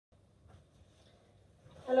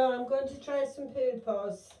Hello, I'm going to try some pool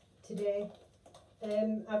paws today.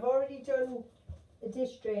 I've already done a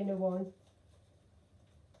dish drainer one,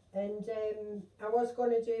 and I was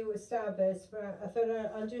going to do a starburst, but I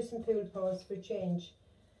thought I'll do some pool paws for a change.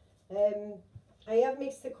 I have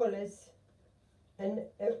mixed the colours, and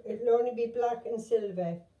it'll only be black and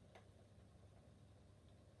silver.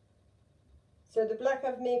 So the black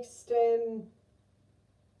I've mixed, and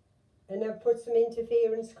I've put some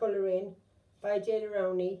interference colour in by Dale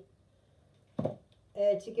Rowney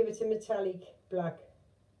to give it a metallic black.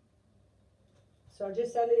 So I'll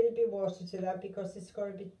just add a little bit of water to that because it's got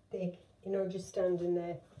a bit thick, you know, just standing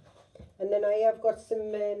there. And then I have got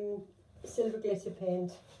some silver glitter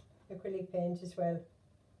paint, acrylic paint as well.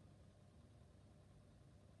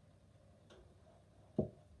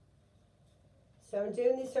 So I'm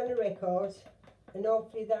doing this on a record, and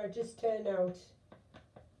hopefully that'll just turn out,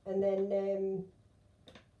 and then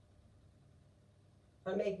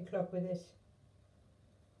I'll make a clock with it.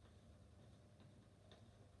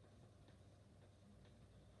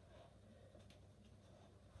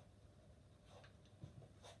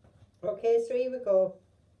 Okay, so here we go.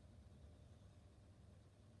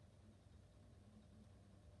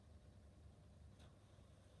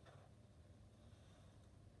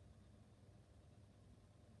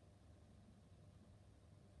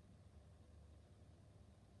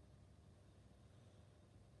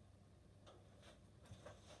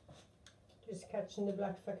 Just catching the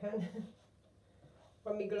black if I can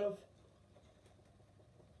on my glove.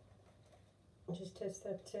 Just test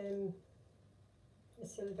that the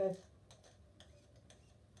silver.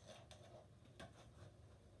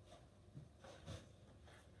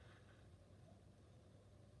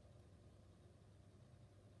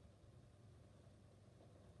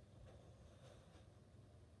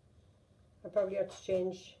 I probably have to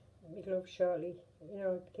change my gloves shortly, you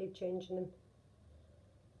know, keep changing them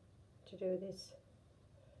to do this.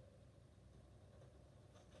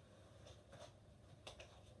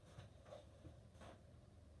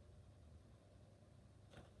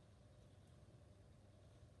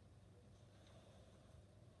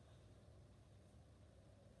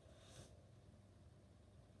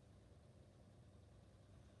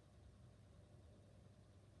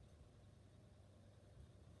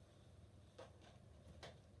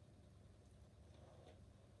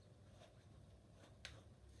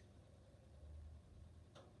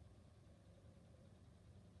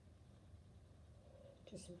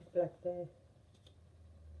 Just a bit black there.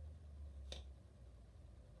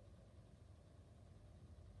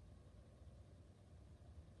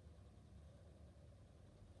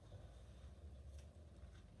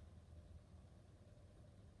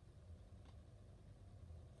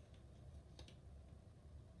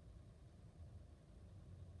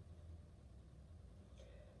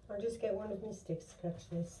 I'll just get one of my sticks to catch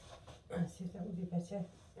this. See if that would be better.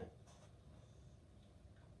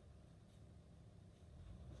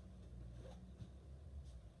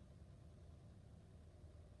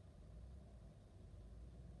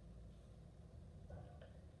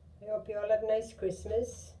 I hope you all had a nice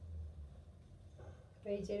Christmas.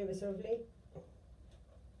 I did, it was lovely.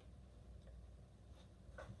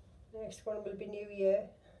 Next one will be New Year.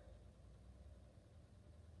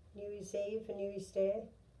 New Year's Eve and New Year's Day.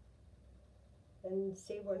 And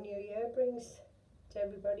see what New Year brings to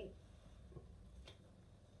everybody.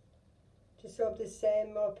 Just hope there's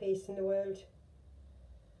more peace in the world.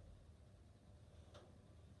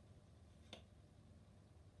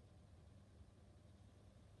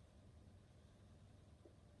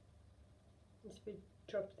 It's a bit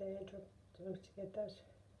dropped there, don't have to get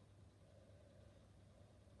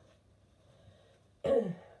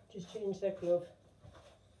that. Just change that glove.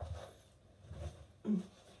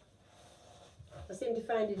 I seem to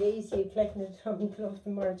find it easier collecting it on my glove the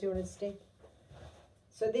more I do on a stick.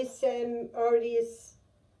 So this already has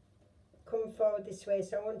come forward this way,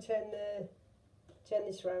 so I want to turn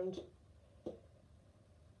this round.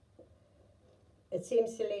 It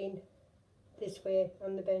seems to lean this way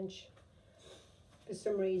on the bench for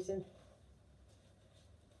some reason.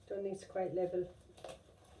 Don't think it's quite level.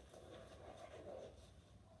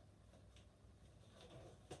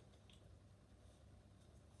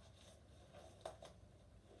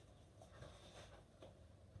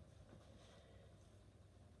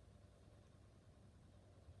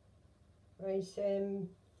 Right,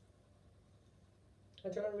 I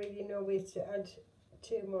don't really know where to add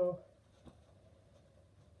two more.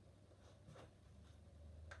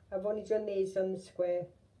 I've only done these on the square.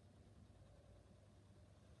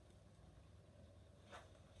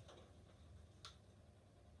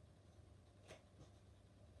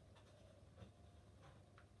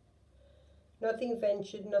 Nothing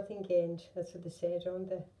ventured, nothing gained. That's what they say, don't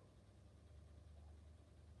they?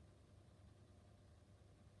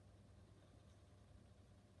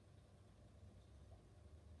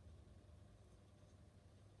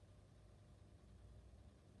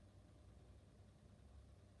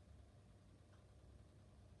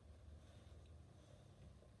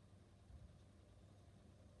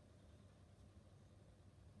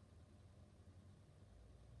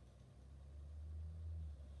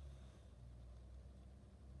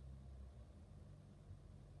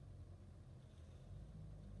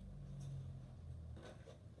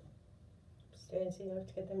 Stacey, you have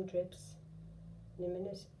to get them drips in a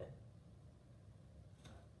minute.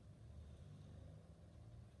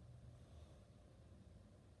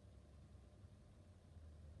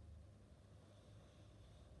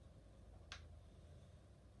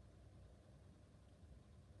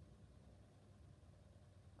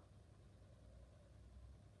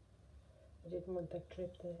 I didn't want that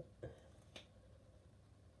drip there.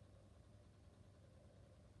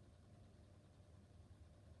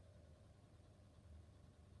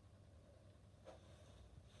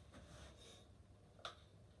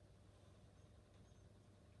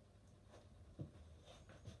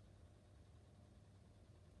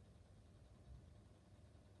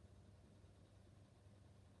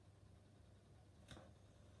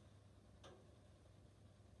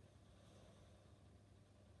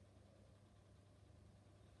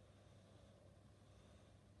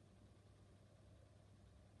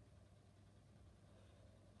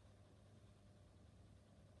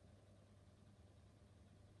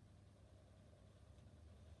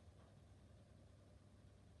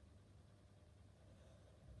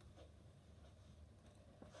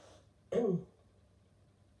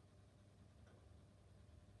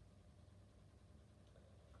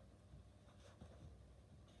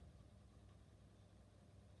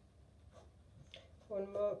 One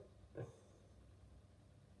more.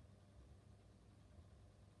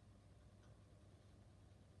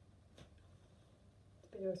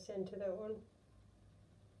 Bit of scent to that one.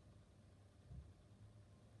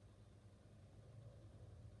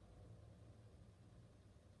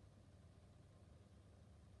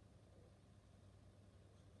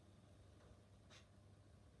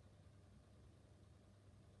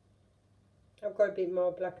 I've got a bit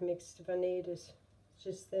more black mixed if I need it. It's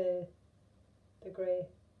just the grey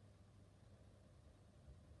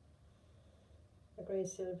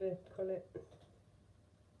silver colour.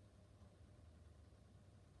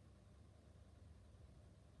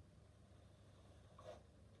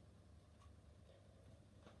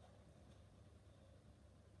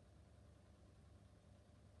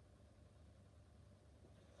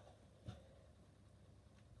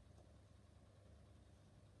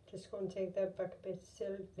 Just going to take that back a bit,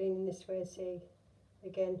 still leaning this way, see,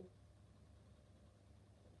 again.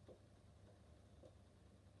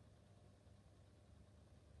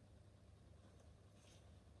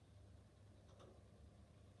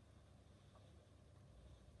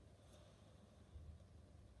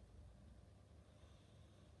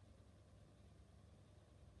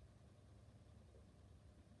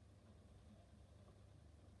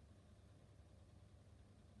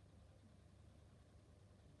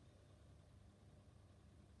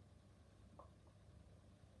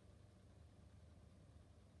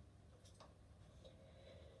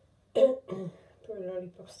 Put a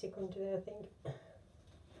lollipop stick onto there, I think.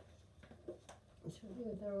 So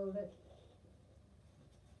they're all there.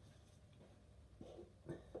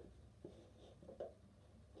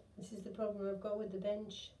 This is the problem I've got with the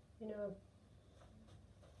bench, you know.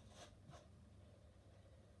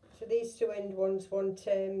 So these two end ones want,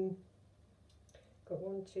 got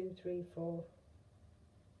 1, 2, 3, 4,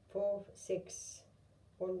 6,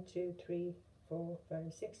 1, 2, 3, 4,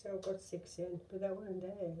 5, 6. So I've got 6 in, but that one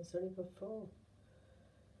there has only got 4.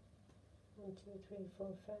 1, 2, 3, 4,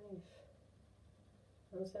 5.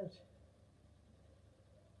 How's that?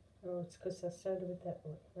 Oh, it's because I started with that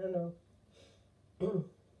one. I don't know.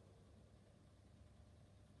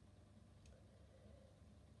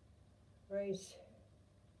 Right.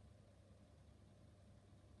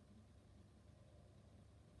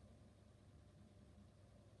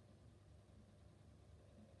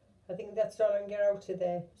 I think that's all I can get out of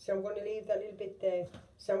there. So I'm going to leave that little bit there.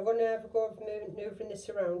 So I'm going to have a go of moving this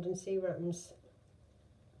around and see what happens.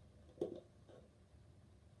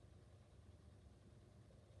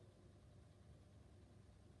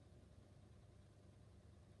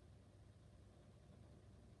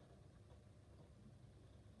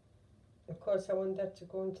 Of course I want that to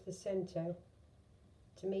go into the centre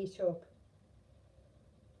to meet up.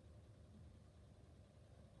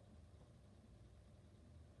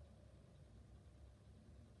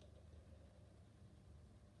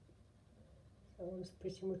 That one's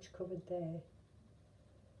pretty much covered there.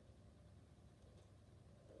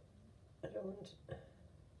 I don't want to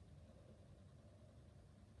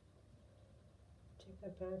take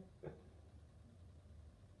that back.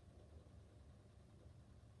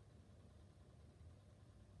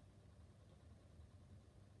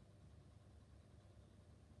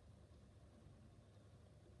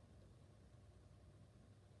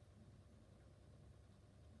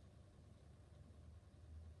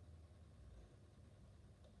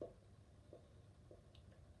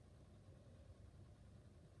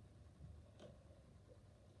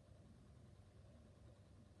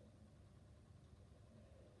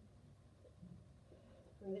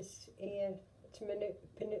 And this here to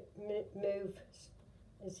move,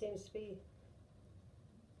 it seems to be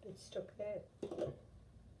a bit stuck there.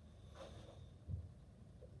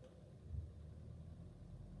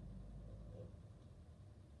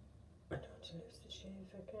 I don't want to lose the shape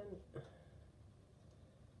if I can.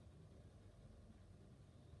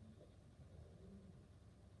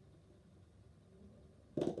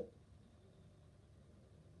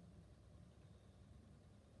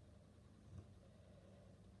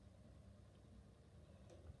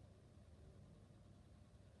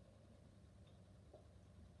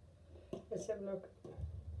 Let's have a look.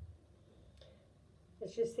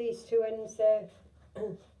 It's just these two ends there.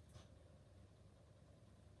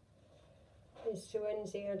 These two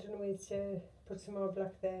ends here, I don't know whether to put some more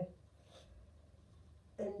black there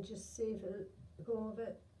and just see if it'll go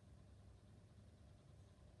over.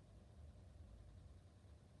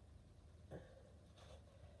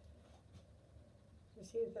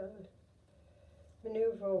 Just see if that'll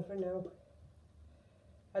manoeuvre over now.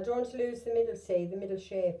 I don't want to lose the middle, see, the middle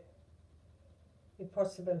shape, if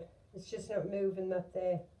possible. It's just not moving that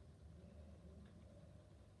there.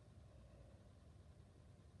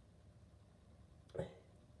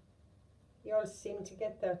 You all seem to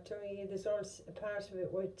get that, don't you? There's all a part of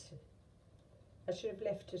it which I should have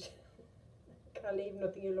left it. Can't leave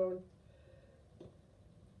nothing alone.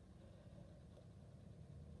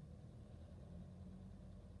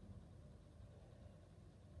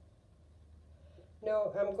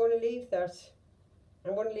 No, I'm going to leave that.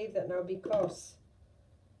 I'm going to leave that now because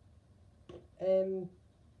I'm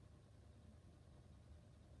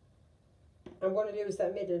going to lose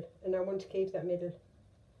that middle, and I want to keep that middle.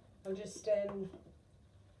 I'll just do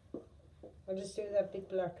that big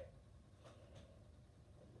black.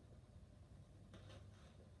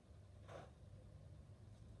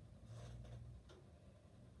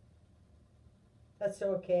 That's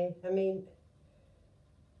okay. I mean,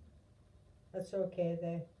 that's okay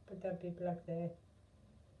there. Put that big black there.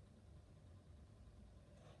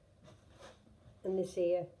 And this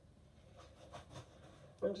here.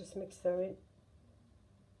 I'll just mix that in.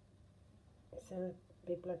 So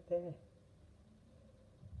big black there.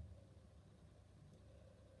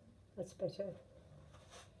 That's better.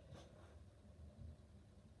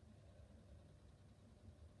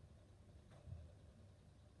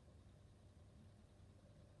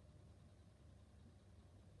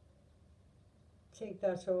 Take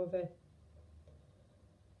that over.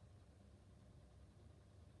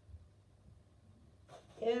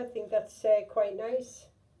 Yeah, I think that's quite nice.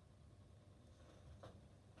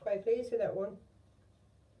 Quite pleased with that one.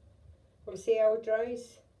 We'll see how it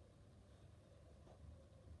dries.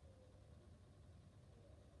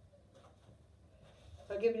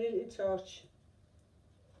 I'll give it a little touch.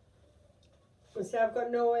 So I've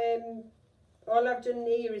got no, all I've done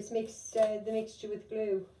here is mix the mixture with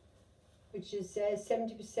glue, which is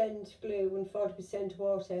 70% glue and 40%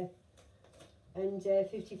 water, and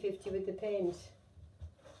 50-50 with the paint.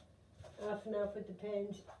 Half and half with the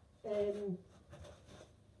paint.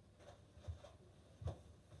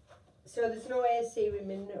 So there's no air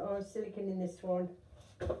serum or silicone in this one.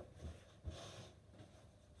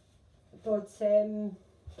 But I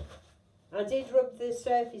did rub the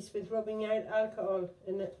surface with rubbing out alcohol,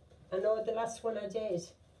 and I know the last one I did,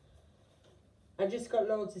 I just got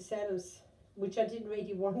loads of cells, which I didn't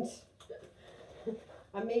really want.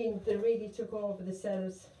 I mean, they really took over the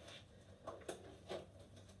cells.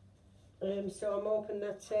 So I'm hoping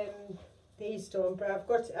that these don't, but I've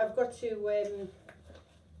got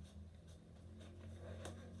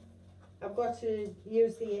to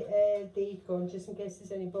use the heat gun just in case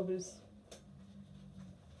there's any bubbles.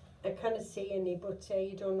 I can't see any, but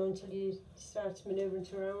you don't know until you start manoeuvring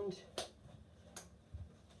it around.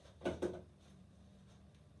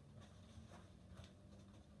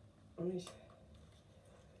 I'm just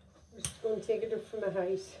going to take it up from a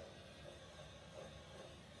height.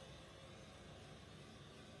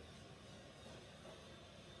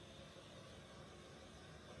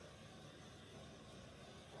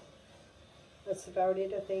 That's about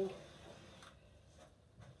it, I think.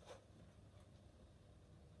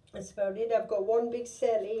 That's about it. I've got one big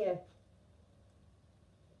cell here,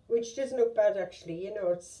 which doesn't look bad actually, you know,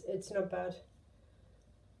 it's not bad.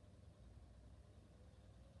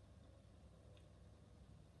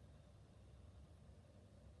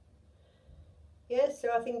 Yeah,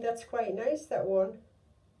 so I think that's quite nice, that one.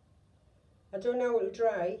 I don't know how it'll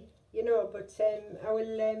dry, you know, but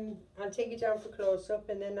I'll take it down for close-up,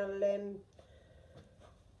 and then I'll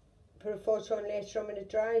put a photo on later on when it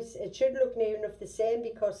dries. It should look near enough the same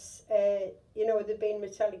because, you know, they've been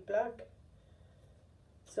metallic black.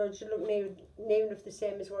 So it should look near enough the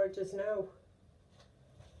same as what it does now.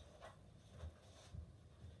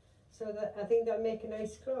 So that, I think that'll make a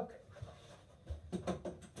nice clock.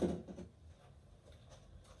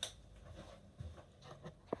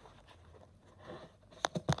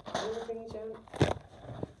 Bring it down.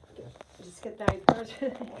 Just get the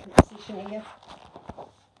iPad position here.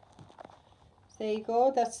 So there you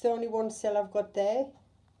go, that's the only one cell I've got there.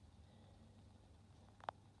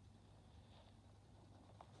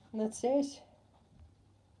 And that's it.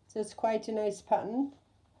 So it's quite a nice pattern.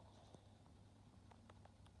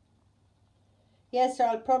 Yeah, so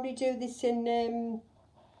I'll probably do this in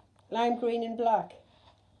lime green and black.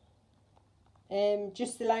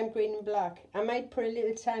 Just the lime green and black. I might put a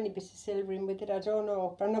little tiny bit of silver in with it, I don't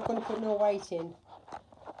know, but I'm not going to put no white in.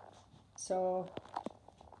 So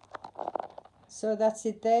that's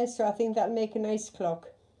it there. So I think that'll make a nice clock.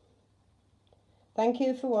 Thank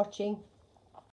you for watching.